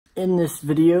In this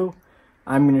video,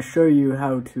 I'm going to show you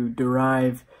how to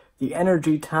derive the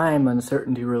energy-time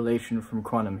uncertainty relation from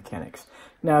quantum mechanics.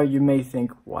 Now, you may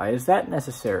think, why is that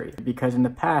necessary? Because in the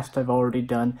past, I've already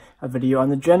done a video on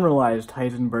the generalized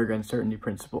Heisenberg uncertainty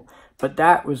principle, but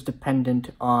that was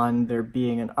dependent on there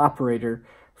being an operator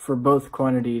for both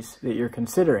quantities that you're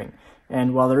considering.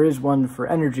 And while there is one for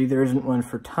energy, there isn't one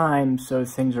for time, so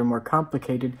things are more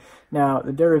complicated. Now,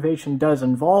 the derivation does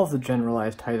involve the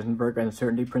generalized Heisenberg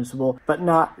uncertainty principle, but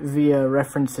not via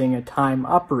referencing a time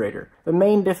operator. The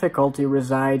main difficulty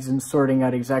resides in sorting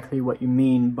out exactly what you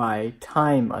mean by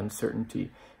time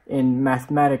uncertainty in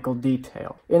mathematical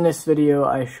detail. In this video,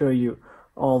 I show you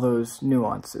all those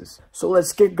nuances. So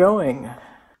let's get going.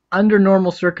 Under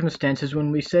normal circumstances,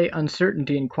 when we say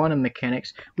uncertainty in quantum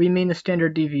mechanics, we mean the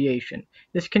standard deviation.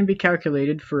 This can be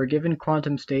calculated for a given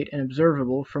quantum state and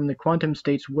observable from the quantum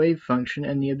state's wave function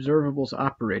and the observable's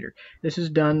operator. This is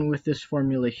done with this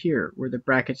formula here, where the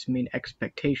brackets mean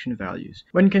expectation values.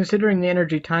 When considering the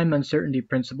energy-time uncertainty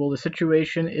principle, the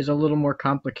situation is a little more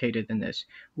complicated than this.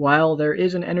 While there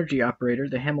is an energy operator,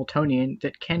 the Hamiltonian,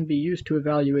 that can be used to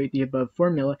evaluate the above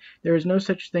formula, there is no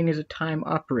such thing as a time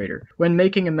operator. When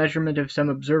making a measurement of some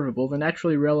observable, the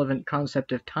naturally relevant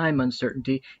concept of time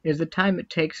uncertainty is the time it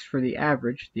takes for the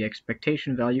average, the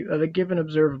expectation value, of a given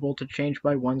observable to change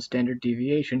by one standard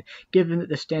deviation, given that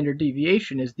the standard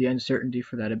deviation is the uncertainty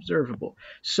for that observable.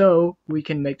 So we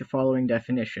can make the following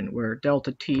definition, where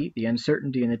delta t, the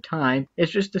uncertainty in the time,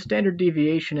 is just the standard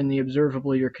deviation in the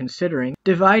observable you're considering,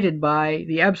 divided by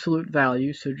the absolute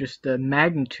value, so just the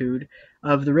magnitude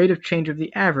of the rate of change of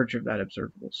the average of that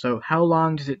observable. So how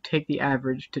long does it take the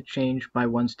average to change by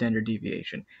one standard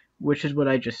deviation, which is what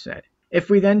I just said. If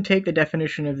we then take the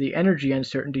definition of the energy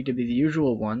uncertainty to be the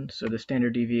usual one, so the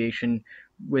standard deviation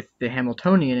with the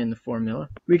Hamiltonian in the formula,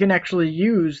 we can actually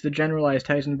use the generalized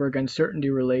Heisenberg uncertainty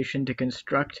relation to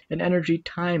construct an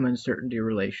energy-time uncertainty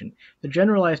relation. The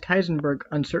generalized Heisenberg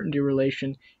uncertainty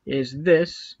relation is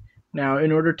this. Now,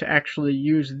 in order to actually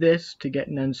use this to get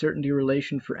an uncertainty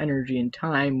relation for energy and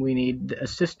time, we need the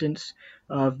assistance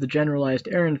of the generalized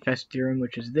Ehrenfest theorem,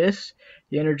 which is this.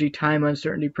 The energy-time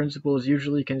uncertainty principle is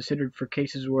usually considered for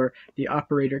cases where the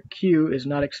operator Q is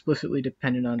not explicitly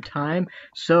dependent on time,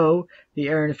 so the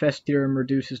Ehrenfest theorem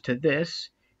reduces to this.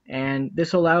 And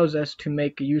this allows us to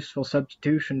make a useful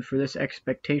substitution for this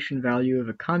expectation value of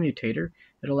a commutator.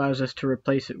 It allows us to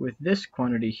replace it with this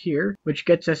quantity here, which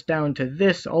gets us down to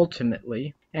this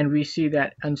ultimately, and we see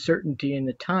that uncertainty in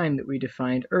the time that we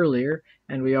defined earlier,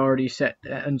 and we already set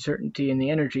uncertainty in the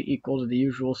energy equal to the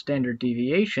usual standard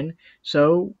deviation,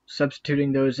 so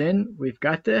substituting those in, we've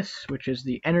got this, which is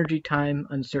the energy-time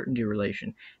uncertainty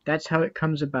relation. That's how it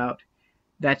comes about.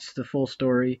 That's the full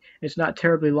story. It's not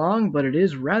terribly long, but it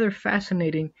is rather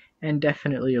fascinating and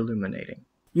definitely illuminating.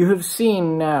 You have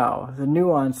seen now the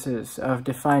nuances of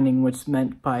defining what's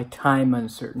meant by time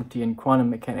uncertainty in quantum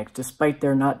mechanics, despite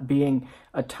there not being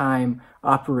a time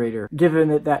operator, given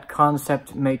that that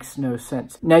concept makes no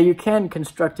sense. Now, you can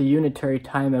construct a unitary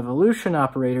time evolution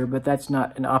operator, but that's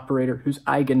not an operator whose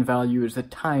eigenvalue is the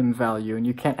time value, and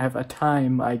you can't have a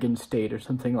time eigenstate or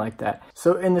something like that.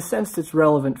 So in the sense that's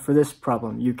relevant for this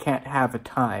problem, you can't have a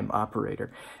time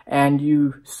operator. And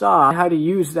you saw how to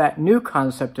use that new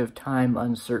concept of time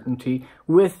uncertainty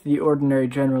with the ordinary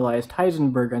generalized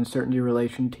Heisenberg uncertainty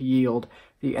relation to yield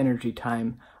the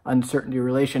energy-time uncertainty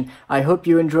relation. I hope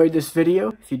you enjoyed this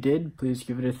video. If you did, please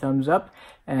give it a thumbs up,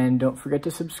 and don't forget to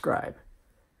subscribe.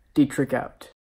 Dietrich out.